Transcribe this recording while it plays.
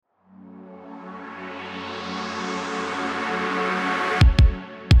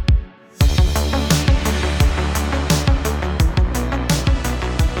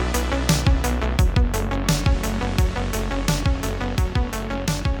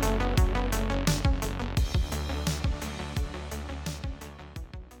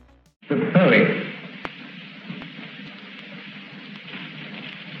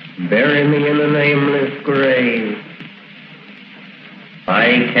the nameless grave.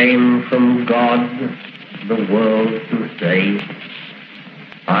 I came from God, the world to save.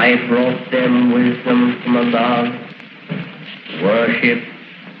 I brought them wisdom from above, worship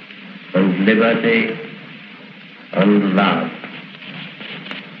and liberty and love.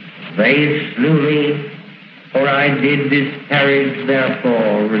 They slew me, for I did disparage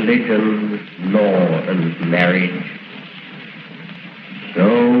therefore religion, law, and marriage.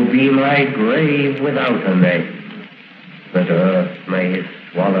 So be my grave without a name, that earth may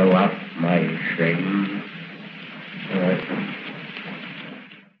swallow up my shame.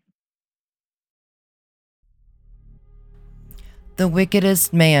 The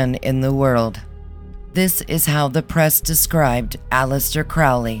wickedest man in the world. This is how the press described Aleister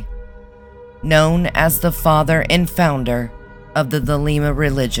Crowley, known as the father and founder of the Thelema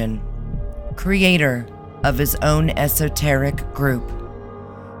religion, creator of his own esoteric group.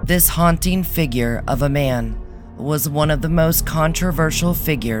 This haunting figure of a man was one of the most controversial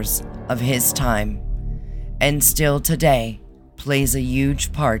figures of his time, and still today plays a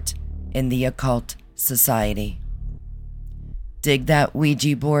huge part in the occult society. Dig that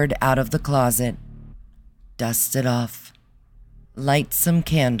Ouija board out of the closet, dust it off, light some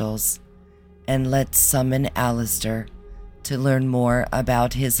candles, and let's summon Aleister to learn more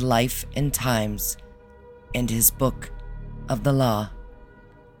about his life and times and his book of the law.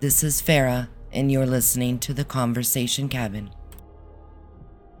 This is Farah, and you're listening to The Conversation Cabin.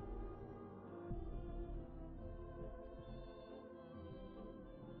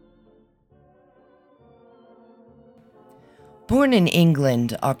 Born in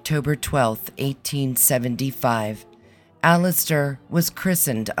England, October 12, 1875, Aleister was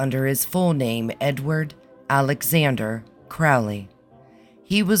christened under his full name Edward Alexander Crowley.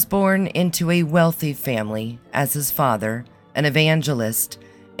 He was born into a wealthy family as his father, an evangelist,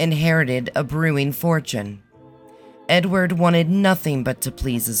 inherited a brewing fortune. Edward wanted nothing but to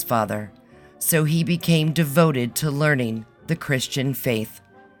please his father, so he became devoted to learning the Christian faith.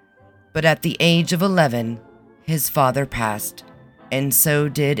 But at the age of 11, his father passed, and so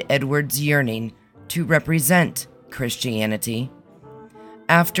did Edward's yearning to represent Christianity.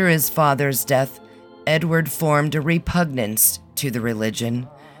 After his father's death, Edward formed a repugnance to the religion,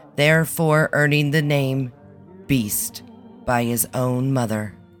 therefore earning the name Beast by his own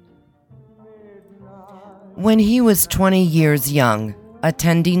mother. When he was 20 years young,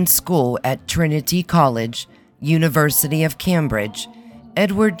 attending school at Trinity College, University of Cambridge,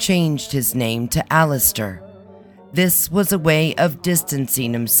 Edward changed his name to Aleister. This was a way of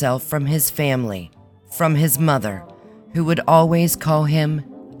distancing himself from his family, from his mother, who would always call him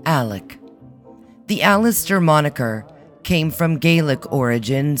Alec. The Aleister moniker came from Gaelic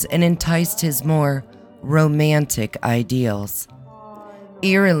origins and enticed his more romantic ideals.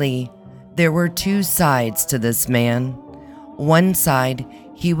 Eerily, there were two sides to this man. One side,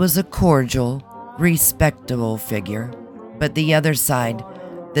 he was a cordial, respectable figure, but the other side,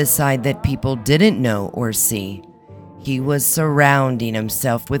 the side that people didn't know or see, he was surrounding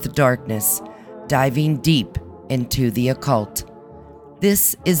himself with darkness, diving deep into the occult.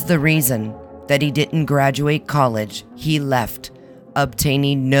 This is the reason that he didn't graduate college. He left,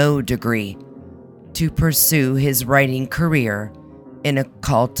 obtaining no degree, to pursue his writing career in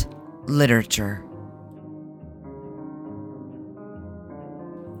occult literature.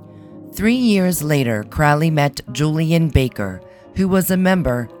 3 years later, Crowley met Julian Baker, who was a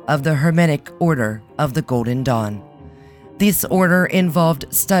member of the Hermetic Order of the Golden Dawn. This order involved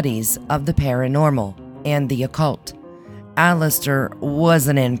studies of the paranormal and the occult. Aleister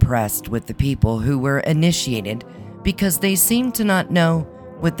wasn't impressed with the people who were initiated because they seemed to not know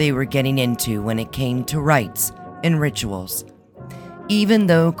what they were getting into when it came to rites and rituals. Even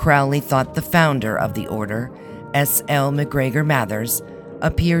though Crowley thought the founder of the order, S.L. McGregor Mathers,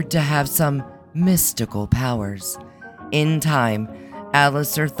 appeared to have some mystical powers. In time,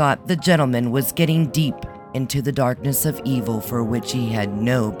 Aleister thought the gentleman was getting deep into the darkness of evil for which he had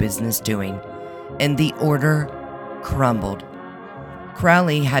no business doing, and the order crumbled.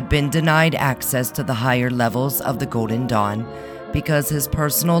 Crowley had been denied access to the higher levels of the Golden Dawn because his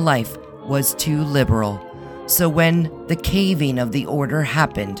personal life was too liberal. So when the caving of the order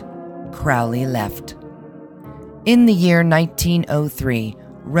happened, Crowley left. In the year 1903,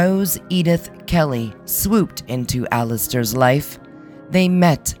 Rose Edith Kelly swooped into Aleister's life. They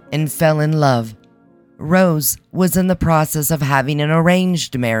met and fell in love. Rose was in the process of having an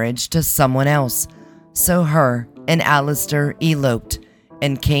arranged marriage to someone else, so her and Aleister eloped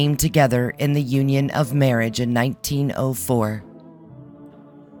and came together in the union of marriage in 1904.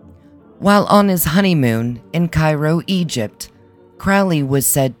 While on his honeymoon in Cairo, Egypt, Crowley was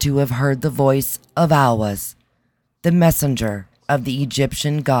said to have heard the voice of Alwas, the messenger of the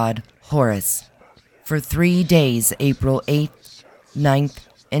Egyptian god Horus, for 3 days, April 8th, 9th,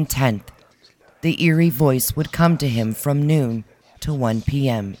 and 10th. The eerie voice would come to him from noon to 1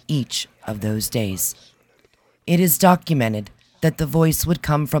 p.m. each of those days. It is documented that the voice would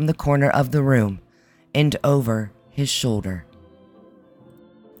come from the corner of the room and over his shoulder.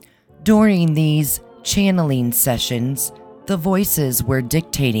 During these channeling sessions, the voices were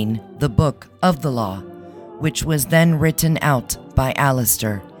dictating the Book of the Law, which was then written out by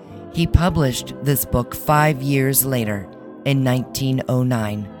Aleister. He published this book 5 years later, in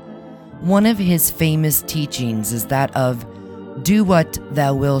 1909. One of his famous teachings is that of, "Do what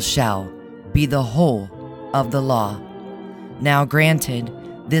thou wilt shall be the whole of the law." Now granted,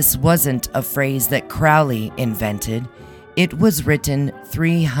 this wasn't a phrase that Crowley invented. It was written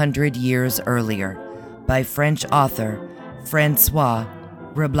 300 years earlier by French author François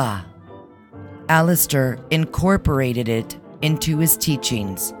Rabelais. Aleister incorporated it into his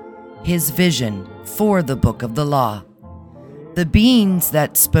teachings, his vision for the Book of the Law. The beings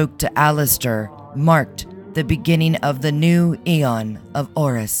that spoke to Aleister marked the beginning of the new Aeon of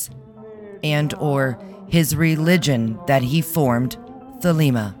Horus, and/or his religion that he formed,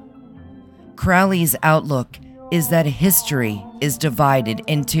 Thelema. Crowley's outlook is that history is divided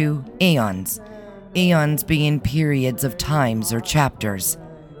into aeons, aeons being periods of times or chapters,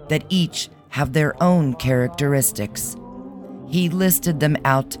 that each have their own characteristics. He listed them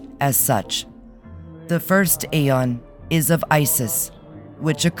out as such. The first aeon is of Isis,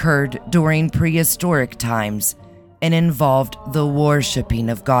 which occurred during prehistoric times and involved the worshipping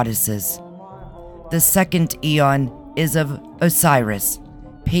of goddesses. The second aeon is of Osiris,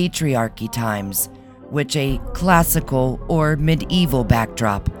 patriarchy times, which a classical or medieval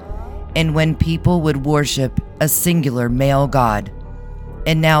backdrop, and when people would worship a singular male god.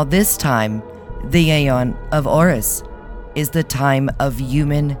 And now this time, the Aeon of Horus is the time of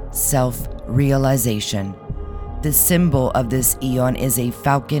human self-realization. The symbol of this aeon is a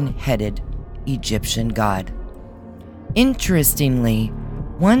falcon-headed Egyptian god. Interestingly,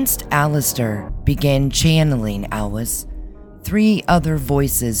 once Aleister began channeling Alwas, 3 other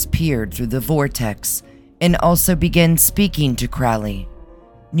voices peered through the vortex and also began speaking to Crowley: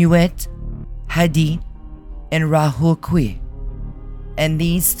 Nuit, Hadith, and Rahul. And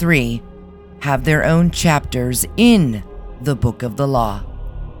these 3 have their own chapters in the Book of the Law.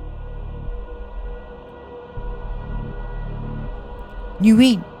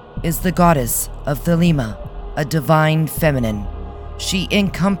 Nuit is the goddess of Thelema, a divine feminine. She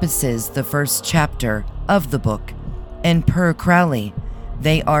encompasses the first chapter of the book, and per Crowley,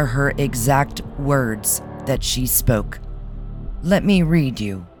 they are her exact words that she spoke. Let me read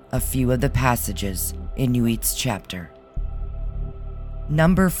you a few of the passages in Nuit's chapter.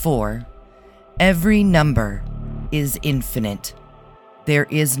 Number 4. Every number is infinite. There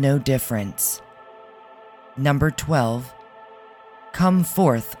is no difference. Number 12. Come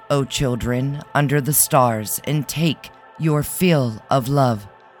forth, O children, under the stars, and take your fill of love.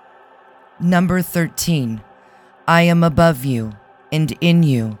 Number 13. I am above you, and in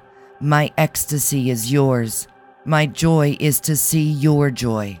you. My ecstasy is yours. My joy is to see your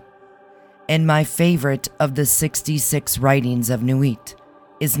joy. And my favorite of the 66 writings of Nuit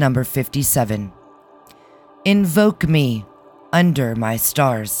is number 57. Invoke me under my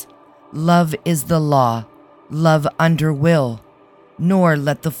stars. Love is the law, love under will. Nor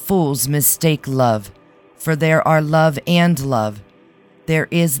let the fools mistake love, for there are love and love. There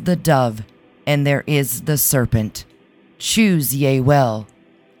is the dove, and there is the serpent. Choose ye well.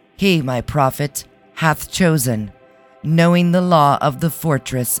 He, my prophet, hath chosen, knowing the law of the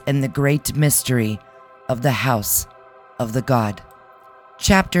fortress and the great mystery of the house of the god.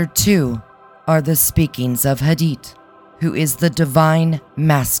 Chapter 2 are the speakings of Hadith, who is the divine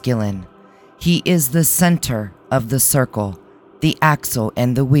masculine. He is the center of the circle, the axle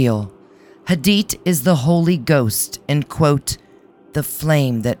and the wheel. Hadith is the Holy Ghost, and quote, the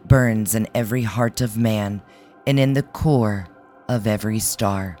flame that burns in every heart of man and in the core of every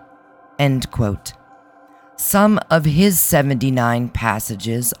star, end quote. Some of his 79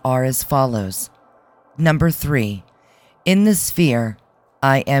 passages are as follows. Number 3. In the sphere,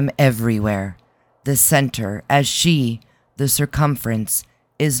 I am everywhere. The center, as she, the circumference,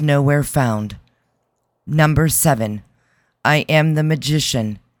 is nowhere found. Number 7. I am the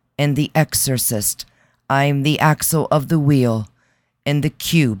magician and the exorcist. I am the axle of the wheel and the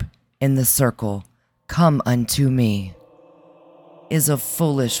cube in the circle. Come unto me. Is a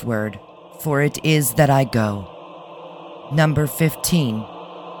foolish word, for it is that I go. Number 15.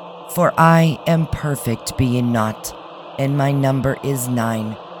 For I am perfect, being not. and my number is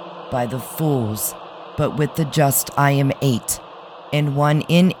 9, by the fools, but with the just I am 8, and 1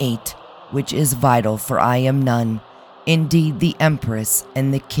 in 8, which is vital, for I am none. Indeed, the empress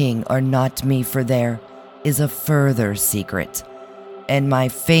and the king are not me, for there is a further secret. And my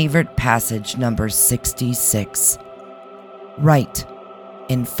favorite passage, number 66. Write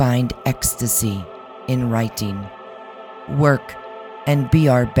and find ecstasy in writing. Work and be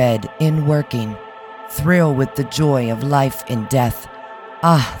our bed in working. Thrill with the joy of life and death.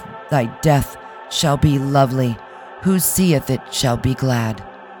 Ah, thy death shall be lovely. Who seeth it shall be glad.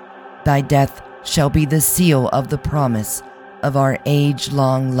 Thy death shall be the seal of the promise of our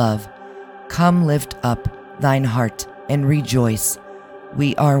age-long love. Come, lift up thine heart and rejoice.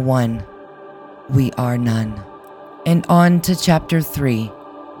 We are one, we are none. And on to chapter 3,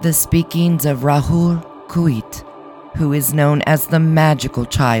 the speakings of Rahul Kuit, who is known as the magical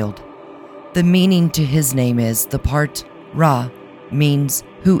child. The meaning to his name is the part Ra means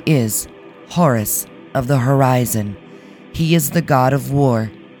who is, Horus of the horizon. He is the god of war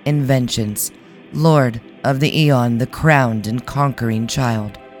and vengeance, lord of the Aeon, the crowned and conquering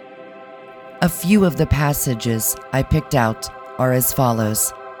child. A few of the passages I picked out are as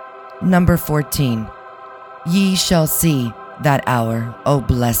follows. Number 14. Ye shall see that hour, O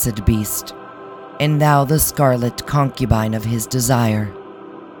blessed beast, and thou the scarlet concubine of his desire.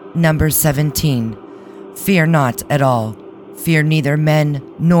 Number 17. Fear not at all. Fear neither men,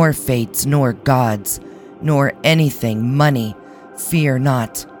 nor fates, nor gods, nor anything, money. Fear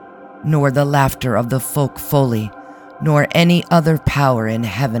not, nor the laughter of the folk folly, nor any other power in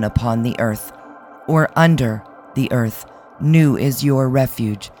heaven upon the earth, or under the earth. New is your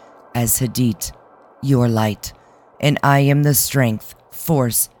refuge, as Hadit, your light, and I am the strength,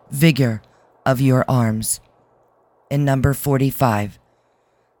 force, vigor of your arms. And number 45.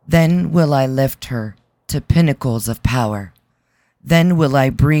 Then will I lift her to pinnacles of power. Then will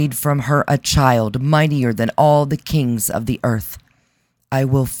I breed from her a child mightier than all the kings of the earth. I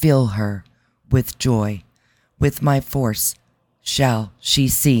will fill her with joy. With my force shall she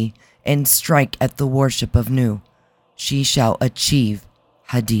see and strike at the worship of Nu. She shall achieve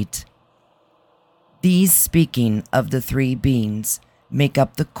Hadit. These, speaking of the three beings, make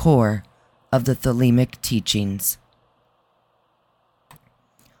up the core of the Thelemic teachings.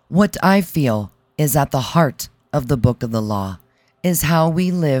 What I feel is at the heart of the Book of the Law is how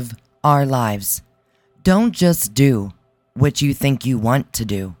we live our lives. Don't just do what you think you want to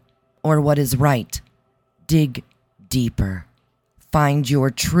do or what is right. Dig deeper. Find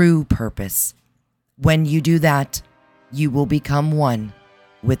your true purpose. When you do that, you will become one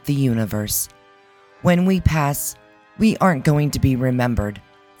with the universe. When we pass, we aren't going to be remembered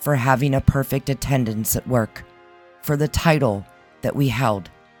for having a perfect attendance at work, for the title that we held,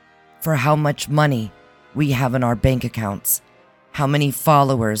 for how much money we have in our bank accounts, how many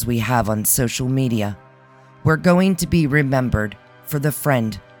followers we have on social media. We're going to be remembered for the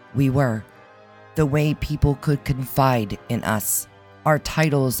friend we were, the way people could confide in us, our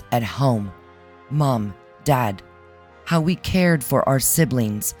titles at home, mom, dad, how we cared for our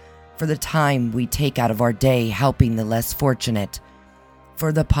siblings, for the time we take out of our day helping the less fortunate,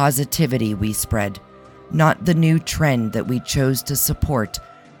 for the positivity we spread, not the new trend that we chose to support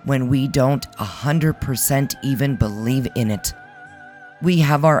when we don't 100% even believe in it. We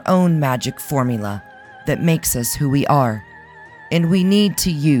have our own magic formula that makes us who we are, and we need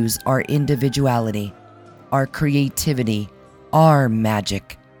to use our individuality, our creativity, our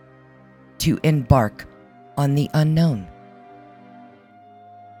magic to embark on the unknown.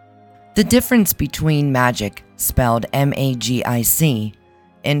 The difference between magic, spelled M-A-G-I-C,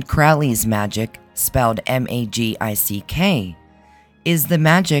 and Crowley's magic, spelled M-A-G-I-C-K, is the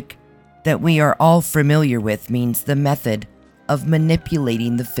magic that we are all familiar with means the method of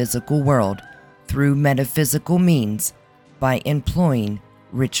manipulating the physical world through metaphysical means by employing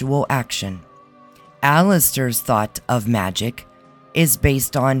ritual action. Aleister's thought of magic is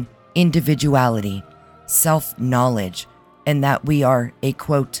based on individuality, self-knowledge, and that we are a,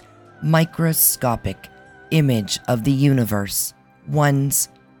 quote, microscopic image of the universe, one's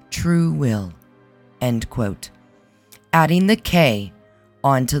true will, end quote. Adding the K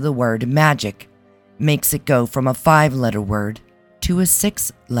onto the word magic makes it go from a 5-letter word to a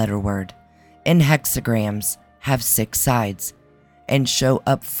 6-letter word, and hexagrams have 6 sides and show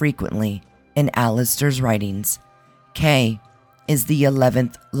up frequently in Aleister's writings. K is the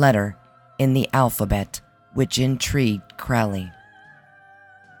 11th letter in the alphabet, which intrigued Crowley.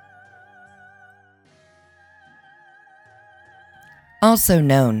 Also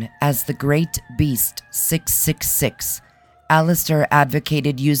known as the Great Beast 666, Aleister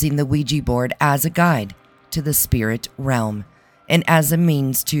advocated using the Ouija board as a guide to the spirit realm and as a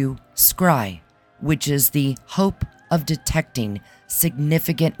means to scry, which is the hope of detecting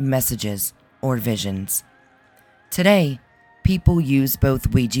significant messages or visions. Today, people use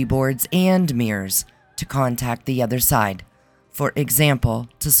both Ouija boards and mirrors to contact the other side. For example,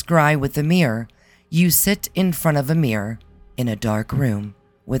 to scry with a mirror, you sit in front of a mirror in a dark room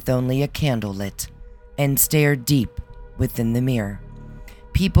with only a candle lit and stare deep within the mirror.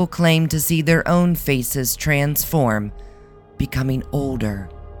 People claim to see their own faces transform, becoming older,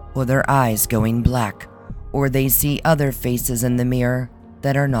 or their eyes going black, or they see other faces in the mirror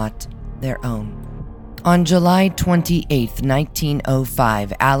that are not their own. On July 28, 1905,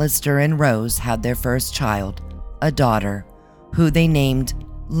 Aleister and Rose had their first child, a daughter, who they named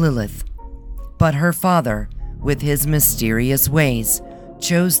Lilith. But her father, with his mysterious ways,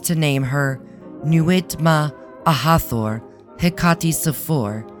 chose to name her Nuit Ma Ahathor Hekati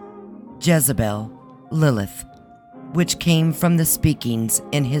Sephor, Jezebel, Lilith, which came from the speakings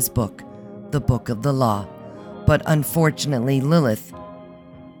in his book, the Book of the Law. But unfortunately, Lilith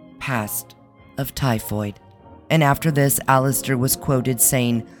passed of typhoid. And after this, Aleister was quoted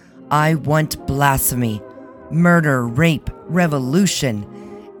saying, "I want blasphemy, murder, rape, revolution,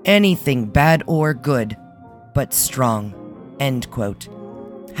 anything bad or good, but strong," end quote.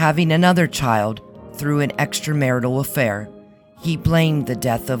 Having another child through an extramarital affair, he blamed the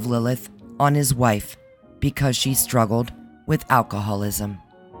death of Lilith on his wife because she struggled with alcoholism.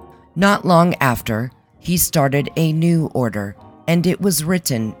 Not long after, he started a new order, and it was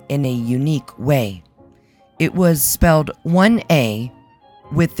written in a unique way. It was spelled 1A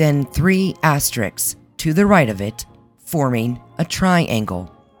with then 3 asterisks to the right of it, forming a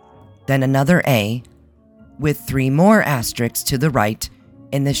triangle. Then another A with 3 more asterisks to the right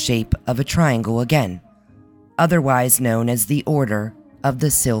in the shape of a triangle again, otherwise known as the Order of the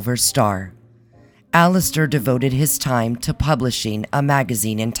Silver Star. Aleister devoted his time to publishing a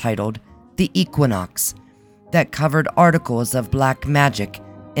magazine entitled The Equinox that covered articles of black magic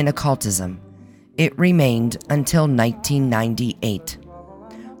and occultism. It remained until 1998.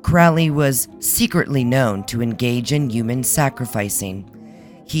 Crowley was secretly known to engage in human sacrificing.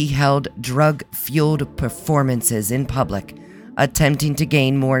 He held drug-fueled performances in public, attempting to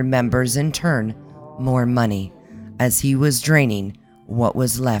gain more members and turn more money, as he was draining what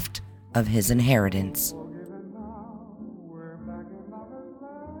was left of his inheritance.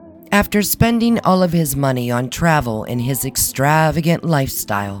 After spending all of his money on travel and his extravagant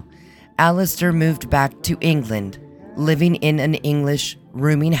lifestyle, Aleister moved back to England, living in an English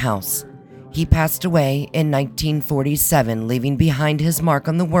rooming house. He passed away in 1947, leaving behind his mark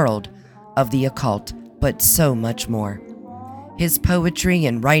on the world of the occult, but so much more. His poetry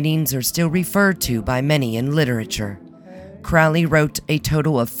and writings are still referred to by many in literature. Crowley wrote a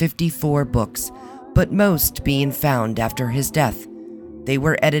total of 54 books, but most being found after his death. They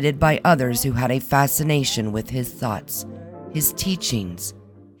were edited by others who had a fascination with his thoughts, his teachings,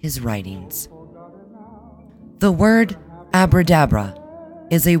 his writings. The word abracadabra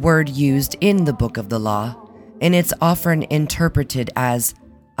is a word used in the Book of the Law, and it's often interpreted as,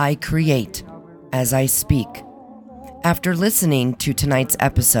 "I create as I speak." After listening to tonight's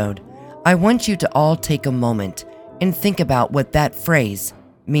episode, I want you to all take a moment and think about what that phrase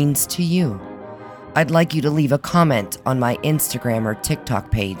means to you. I'd like you to leave a comment on my Instagram or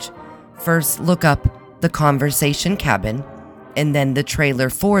TikTok page. First, look up The Conversation Cabin, and then the trailer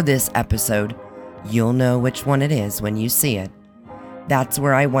for this episode. You'll know which one it is when you see it. That's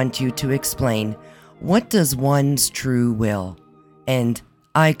where I want you to explain, what does one's true will and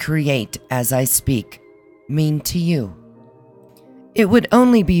 "I create as I speak" mean to you? It would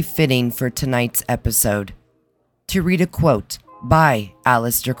only be fitting for tonight's episode to read a quote by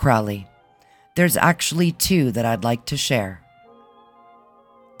Aleister Crowley. There's actually 2 that I'd like to share.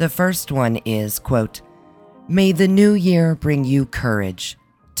 The first one is, quote, "May the new year bring you courage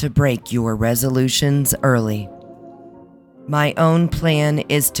to break your resolutions early. My own plan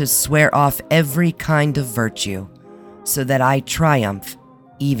is to swear off every kind of virtue so that I triumph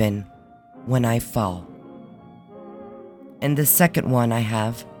even when I fall." And the second one I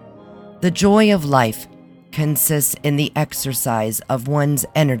have, "The joy of life consists in the exercise of one's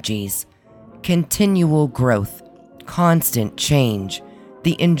energies, continual growth, constant change,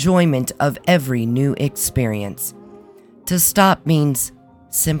 the enjoyment of every new experience. To stop means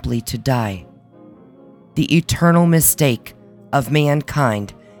simply to die. The eternal mistake of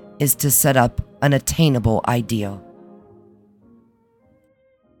mankind is to set up an attainable ideal."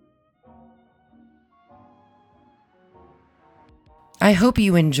 I hope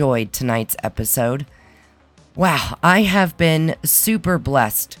you enjoyed tonight's episode. Wow, I have been super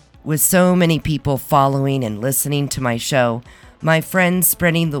blessed With so many people following and listening to my show, my friends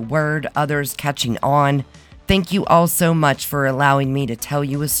spreading the word, others catching on, thank you all so much for allowing me to tell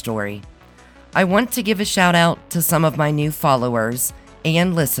you a story. I want to give a shout out to some of my new followers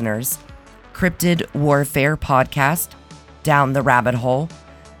and listeners: Cryptid Warfare Podcast, Down the Rabbit Hole,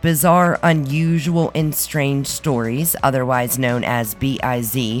 Bizarre, Unusual, and Strange Stories, otherwise known as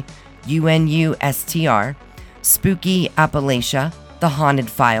BIZUNUSTR, Spooky Appalachia, The Haunted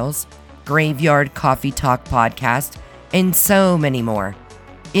Files, Graveyard Coffee Talk Podcast, and so many more.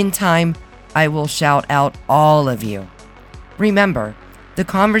 In time, I will shout out all of you. Remember, The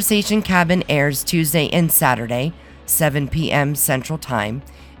Conversation Cabin airs Tuesday and Saturday, 7 p.m. Central Time.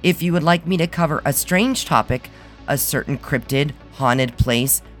 If you would like me to cover a strange topic, a certain cryptid, haunted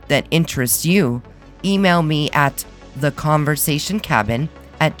place that interests you, email me at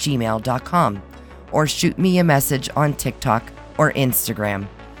theconversationcabin@gmail.com or shoot me a message on TikTok or Instagram.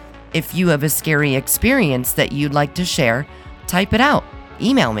 If you have a scary experience that you'd like to share, type it out,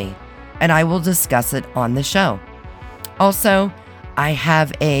 email me, and I will discuss it on the show. Also, I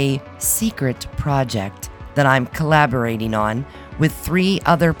have a secret project that I'm collaborating on with 3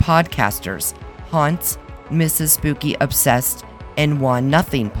 other podcasters: Haunts, Mrs. Spooky Obsessed, and One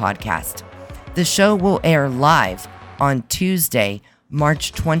Nothing Podcast. The show will air live on Tuesday,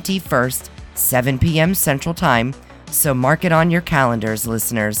 March 21st, 7 p.m. Central Time, so mark it on your calendars,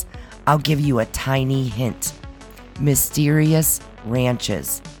 listeners. I'll give you a tiny hint: mysterious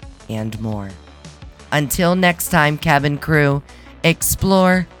ranches and more. Until next time, cabin crew,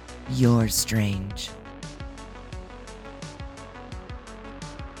 explore your strange.